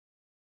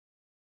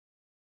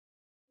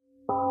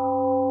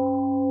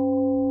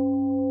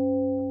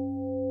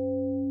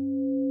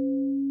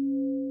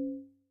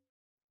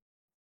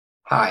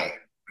Hi,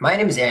 my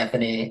name is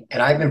Anthony,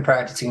 and I've been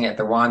practicing at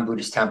the Wan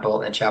Buddhist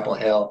Temple in Chapel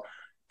Hill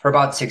for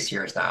about 6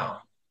 years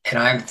now. And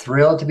I'm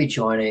thrilled to be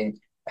joining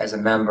as a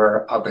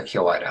member of the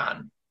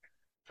Kyoaidan.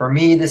 For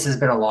me, this has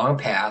been a long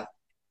path,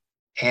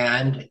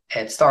 and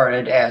it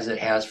started, as it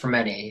has for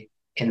many,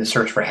 in the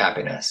search for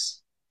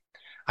happiness.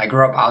 I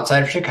grew up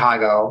outside of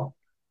Chicago,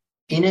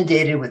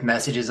 inundated with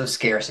messages of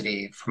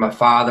scarcity from a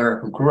father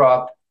who grew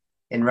up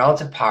in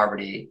relative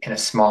poverty in a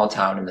small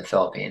town in the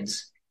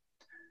Philippines.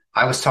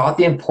 I was taught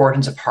the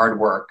importance of hard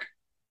work,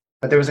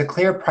 but there was a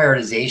clear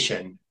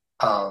prioritization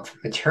of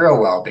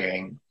material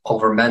well-being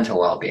over mental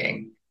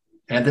well-being.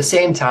 And at the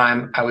same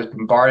time, I was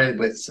bombarded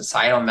with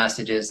societal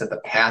messages that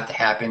the path to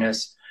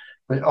happiness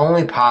was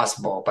only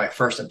possible by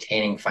first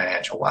obtaining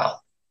financial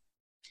wealth.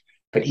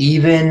 But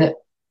even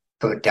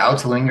though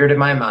doubts lingered in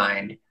my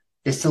mind,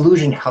 this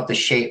delusion helped to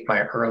shape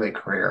my early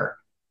career.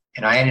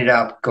 And I ended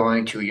up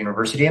going to a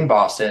university in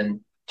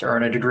Boston to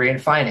earn a degree in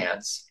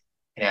finance.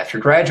 And after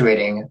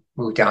graduating,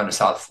 moved down to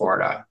South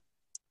Florida.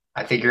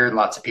 I figured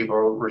lots of people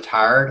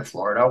retire to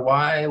Florida.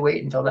 Why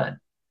wait until then?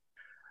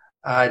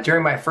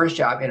 During my first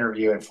job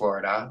interview in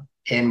Florida,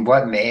 in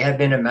what may have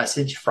been a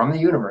message from the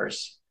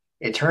universe,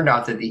 it turned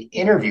out that the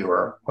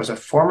interviewer was a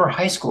former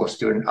high school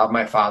student of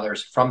my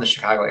father's from the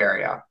Chicago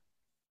area.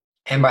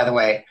 And by the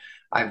way,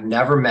 I've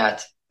never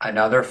met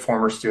another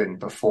former student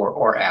before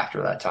or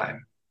after that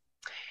time.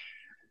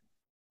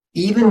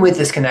 Even with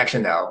this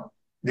connection, though,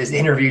 this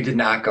interview did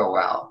not go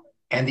well.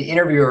 And the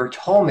interviewer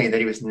told me that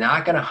he was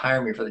not going to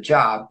hire me for the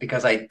job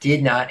because I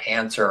did not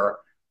answer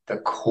the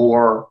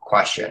core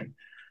question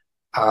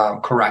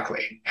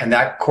correctly. And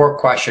that core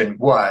question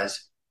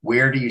was,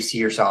 where do you see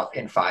yourself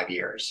in 5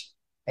 years?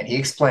 And he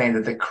explained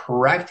that the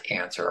correct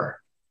answer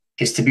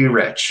is to be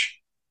rich.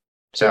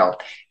 So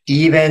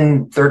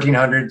even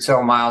 1,300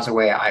 so miles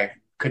away, I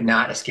could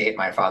not escape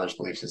my father's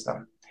belief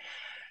system.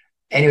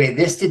 Anyway,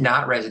 this did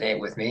not resonate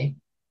with me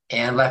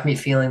and left me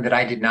feeling that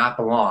I did not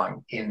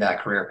belong in that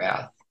career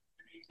path.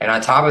 And on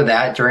top of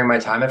that, during my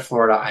time in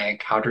Florida, I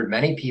encountered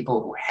many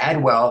people who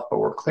had wealth but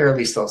were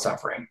clearly still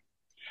suffering.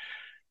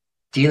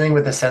 Dealing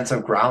with a sense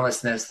of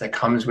groundlessness that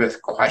comes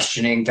with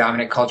questioning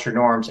dominant culture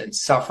norms and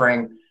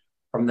suffering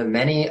from the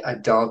many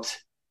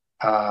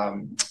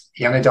young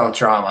adult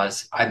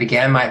dramas, I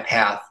began my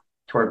path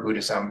toward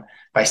Buddhism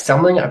by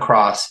stumbling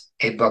across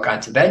a book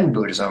on Tibetan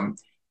Buddhism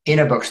in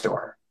a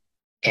bookstore.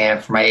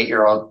 And for my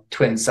 8-year-old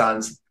twin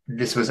sons,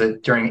 this was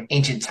during an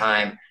ancient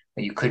time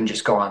when you couldn't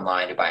just go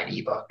online to buy an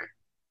ebook.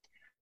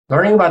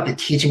 Learning about the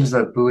teachings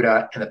of the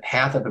Buddha and the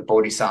path of the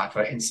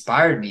Bodhisattva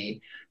inspired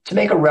me to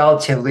make a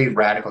relatively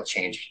radical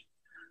change.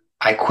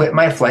 I quit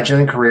my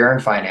fledgling career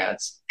in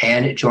finance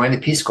and joined the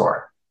Peace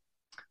Corps.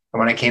 And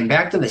when I came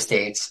back to the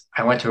States,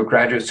 I went to a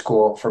graduate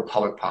school for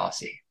public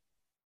policy.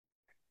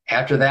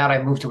 After that,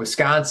 I moved to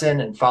Wisconsin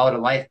and followed a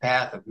life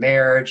path of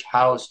marriage,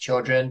 house,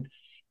 children,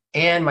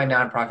 and my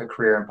nonprofit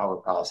career in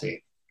public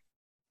policy.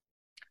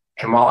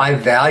 And while I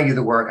value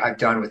the work I've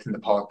done within the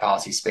public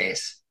policy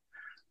space,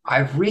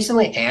 I've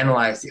recently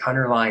analyzed the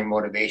underlying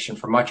motivation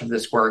for much of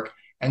this work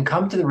and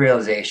come to the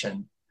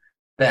realization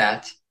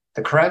that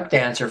the correct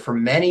answer for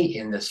many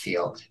in this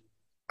field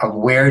of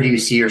where do you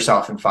see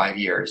yourself in 5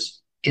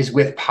 years is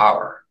with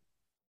power.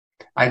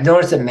 I've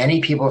noticed that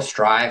many people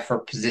strive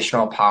for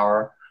positional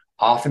power,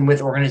 often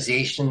with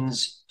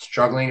organizations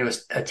struggling to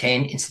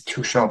attain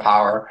institutional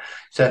power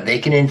so that they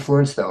can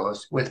influence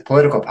those with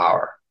political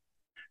power.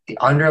 The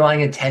underlying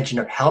intention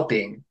of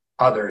helping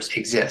others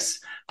exists,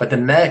 but the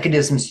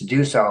mechanisms to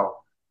do so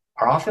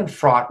are often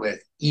fraught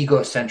with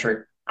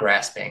egocentric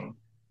grasping,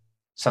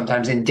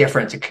 sometimes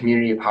indifferent to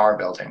community power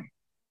building,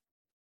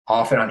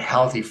 often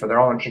unhealthy for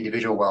their own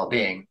individual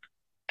well-being,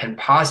 and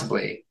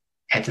possibly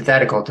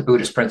antithetical to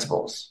Buddhist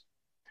principles.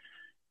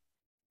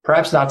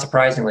 Perhaps not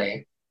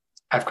surprisingly,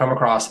 I've come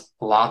across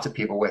lots of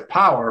people with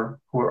power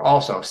who are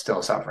also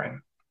still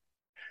suffering.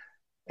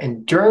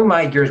 And during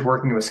my years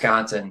working in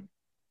Wisconsin,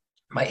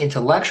 my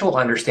intellectual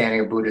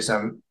understanding of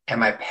Buddhism and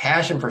my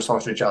passion for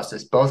social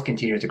justice both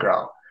continued to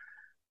grow.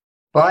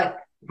 But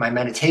my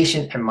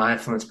meditation and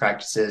mindfulness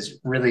practices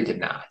really did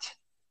not.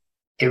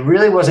 It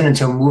really wasn't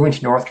until moving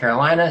to North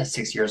Carolina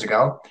 6 years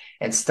ago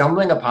and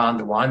stumbling upon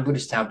the Wan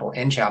Buddhist Temple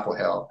in Chapel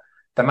Hill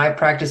that my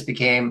practice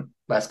became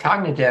less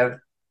cognitive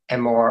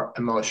and more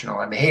emotional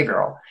and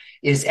behavioral.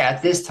 It is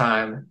at this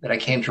time that I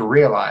came to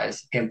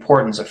realize the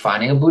importance of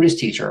finding a Buddhist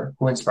teacher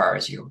who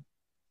inspires you.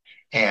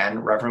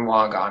 And Reverend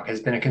Wollongong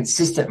has been a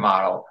consistent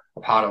model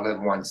of how to live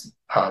one's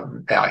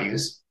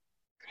values.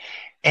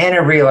 And I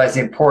realized the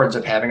importance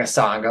of having a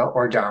Sangha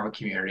or Dharma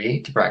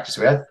community to practice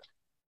with,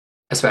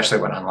 especially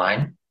when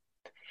online.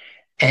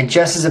 And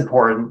just as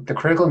important, the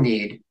critical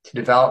need to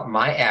develop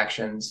my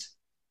actions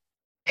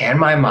and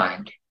my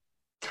mind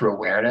through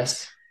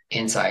awareness,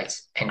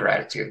 insights, and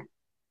gratitude.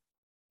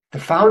 The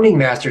founding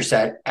master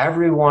said,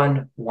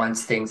 everyone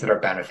wants things that are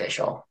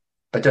beneficial,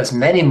 but does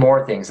many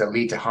more things that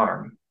lead to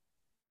harm.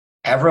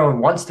 Everyone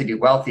wants to be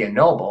wealthy and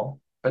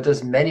noble, but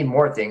does many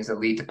more things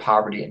that lead to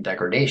poverty and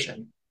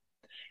degradation.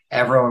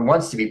 Everyone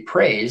wants to be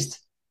praised,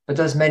 but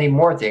does many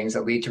more things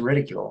that lead to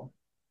ridicule.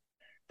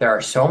 There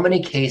are so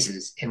many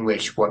cases in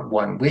which what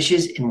one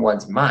wishes in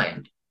one's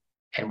mind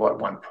and what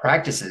one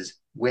practices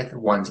with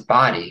one's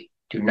body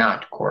do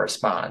not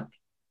correspond.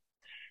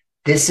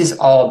 This is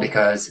all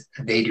because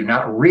they do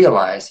not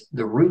realize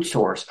the root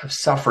source of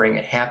suffering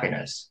and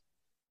happiness,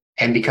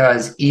 and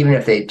because even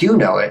if they do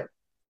know it,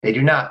 they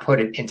do not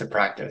put it into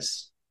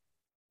practice.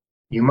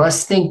 You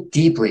must think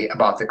deeply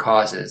about the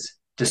causes,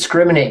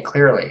 discriminate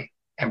clearly,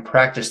 and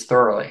practice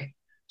thoroughly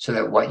so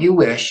that what you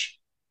wish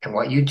and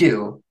what you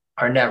do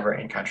are never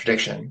in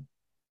contradiction.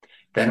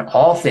 Then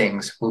all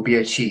things will be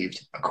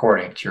achieved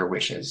according to your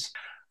wishes.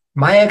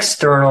 My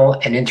external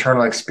and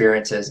internal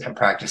experiences and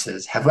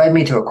practices have led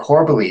me to a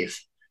core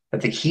belief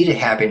that the key to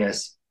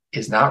happiness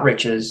is not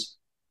riches,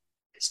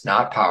 it's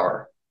not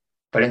power,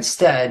 but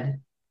instead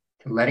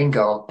to letting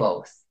go of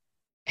both,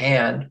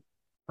 and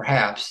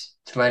perhaps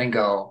to letting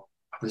go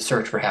of the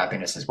search for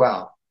happiness as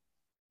well.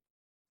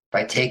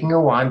 By taking a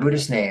Won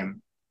Buddhist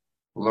name,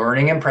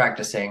 learning and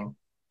practicing,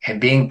 and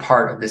being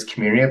part of this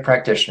community of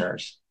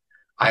practitioners,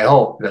 I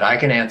hope that I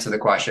can answer the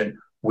question,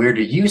 where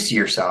do you see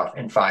yourself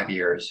in 5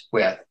 years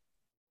with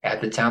at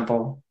the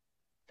temple,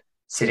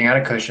 sitting on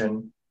a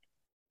cushion,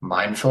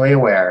 mindfully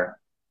aware,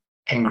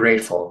 and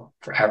grateful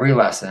for every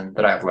lesson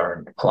that I've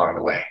learned along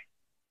the way.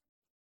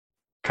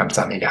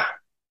 Kamsahamnida.